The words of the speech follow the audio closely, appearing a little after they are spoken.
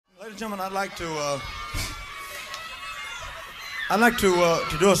gentlemen, I'd like to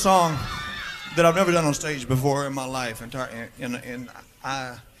do a song that I've never done on stage before in my life.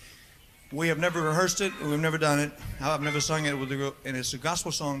 We have never rehearsed it. We've never done it. I've never sung it with the group, and it's a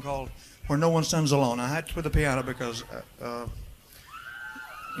gospel song called "Where No One Stands Alone." I had to play the piano because,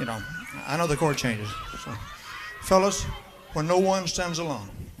 you know, I know the chord changes. So, fellas, "Where No One Stands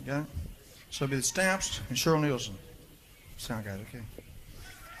Alone." Okay, so it'll be the Stamps and Cheryl Nielsen. Sound guys, okay?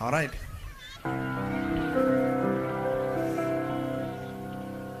 All right.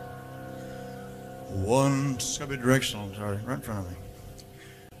 Once, gotta be directional, I'm sorry, right in front of me.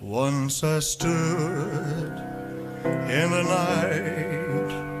 Once I stood in the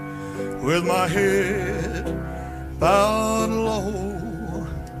night with my head bowed low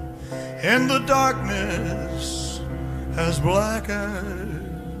in the darkness as black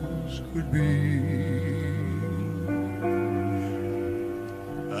as could be,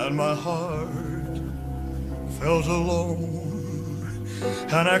 and my heart felt alone,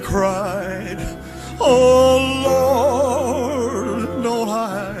 and I cried, "Oh Lord, don't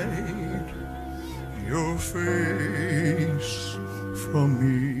hide your face from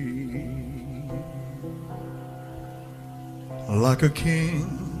me." Like a king,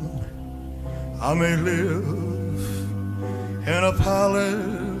 I may live in a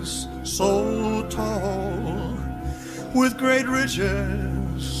palace so tall, with great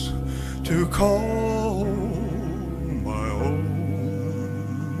riches to call my own.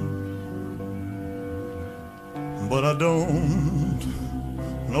 But I don't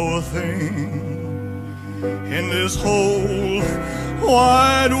know a thing in this whole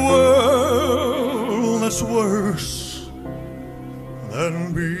wide world that's worse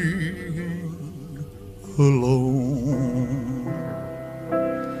than being alone.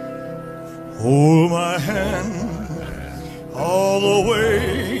 Hold my hand all the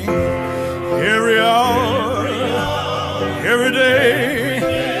way